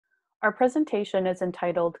Our presentation is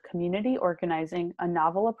entitled Community Organizing, a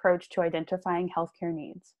Novel Approach to Identifying Healthcare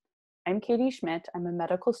Needs. I'm Katie Schmidt. I'm a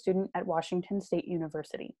medical student at Washington State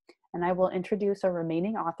University, and I will introduce our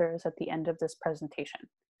remaining authors at the end of this presentation.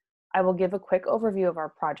 I will give a quick overview of our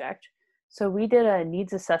project. So we did a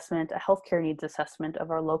needs assessment, a healthcare needs assessment of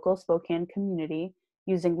our local Spokane community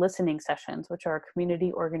using listening sessions, which are a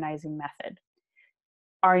community organizing method.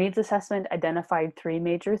 Our needs assessment identified three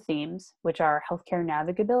major themes, which are healthcare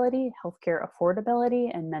navigability, healthcare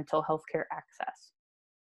affordability, and mental health care access.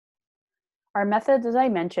 Our methods, as I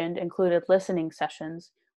mentioned, included listening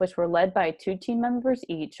sessions, which were led by 2 team members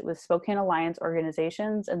each with Spokane Alliance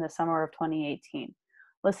organizations in the summer of 2018.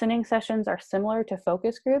 Listening sessions are similar to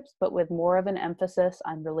focus groups, but with more of an emphasis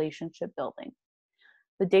on relationship building.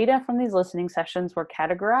 The data from these listening sessions were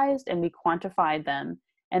categorized and we quantified them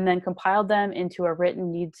and then compiled them into a written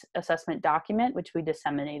needs assessment document, which we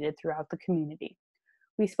disseminated throughout the community.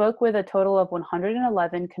 We spoke with a total of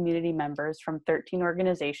 111 community members from 13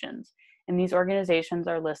 organizations, and these organizations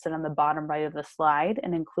are listed on the bottom right of the slide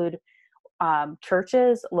and include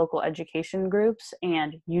churches, local education groups,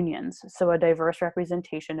 and unions, so a diverse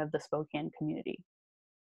representation of the Spokane community.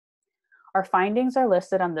 Our findings are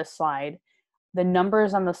listed on this slide. The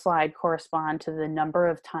numbers on the slide correspond to the number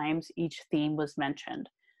of times each theme was mentioned.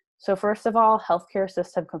 So first of all, healthcare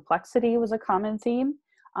system complexity was a common theme.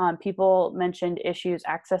 People mentioned issues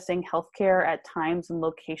accessing healthcare at times and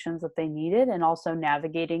locations that they needed, and also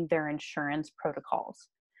navigating their insurance protocols.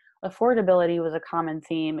 Affordability was a common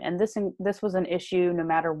theme, and this was an issue no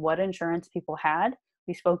matter what insurance people had.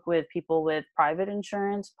 We spoke with people with private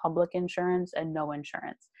insurance, public insurance, and no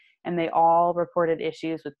insurance, and they all reported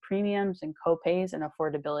issues with premiums and copays and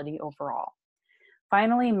affordability overall.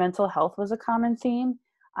 Finally, mental health was a common theme.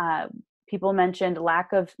 People mentioned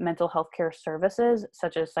lack of mental health care services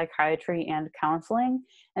such as psychiatry and counseling,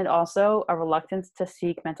 and also a reluctance to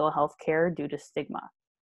seek mental health care due to stigma.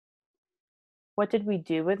 What did we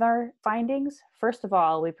do with our findings? First of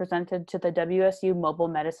all, we presented to the WSU mobile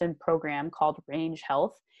medicine program called Range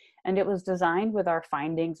Health, and it was designed with our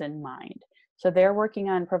findings in mind. So they're working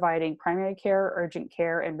on providing primary care, urgent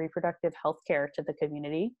care, and reproductive health care to the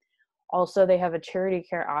community. Also, they have a charity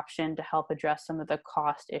care option to help address some of the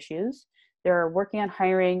cost issues. They're working on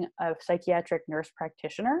hiring a psychiatric nurse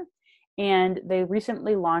practitioner, and they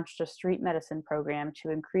recently launched a street medicine program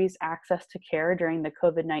to increase access to care during the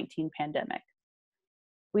COVID-19 pandemic.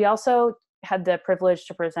 We also had the privilege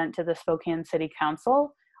to present to the Spokane City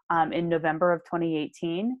Council in November of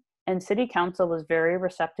 2018, and City Council was very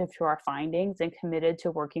receptive to our findings and committed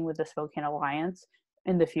to working with the Spokane Alliance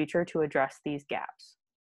in the future to address these gaps.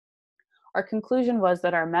 Our conclusion was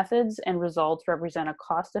that our methods and results represent a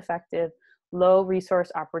cost-effective, low-resource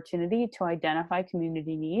opportunity to identify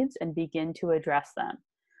community needs and begin to address them.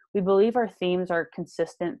 We believe our themes are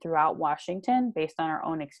consistent throughout Washington based on our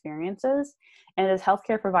own experiences, and as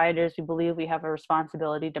healthcare providers, we believe we have a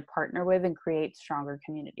responsibility to partner with and create stronger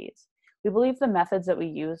communities. We believe the methods that we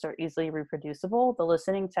use are easily reproducible. The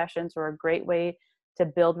listening sessions were a great way to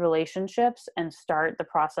build relationships and start the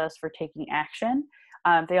process for taking action.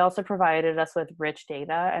 They also provided us with rich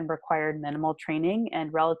data and required minimal training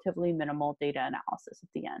and relatively minimal data analysis at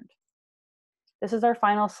the end. This is our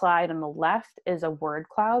final slide. On the left is a word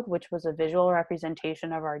cloud, which was a visual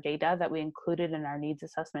representation of our data that we included in our needs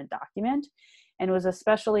assessment document, and was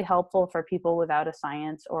especially helpful for people without a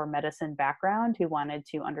science or medicine background who wanted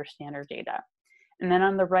to understand our data. And then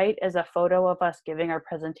on the right is a photo of us giving our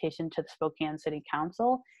presentation to the Spokane City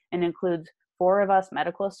Council, and includes 4 of us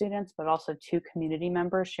medical students, but also 2 community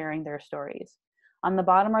members sharing their stories. On the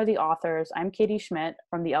bottom are the authors. I'm Katie Schmidt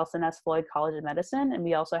from the Elson S. Floyd College of Medicine, and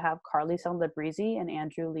we also have Carly Celebrezzi and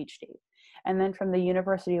Andrew Leachdate. And then from the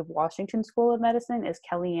University of Washington School of Medicine is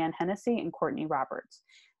Kellyanne Hennessy and Courtney Roberts.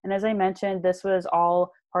 And as I mentioned, this was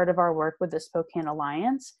all part of our work with the Spokane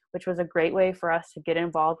Alliance, which was a great way for us to get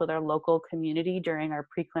involved with our local community during our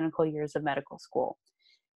preclinical years of medical school.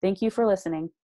 Thank you for listening.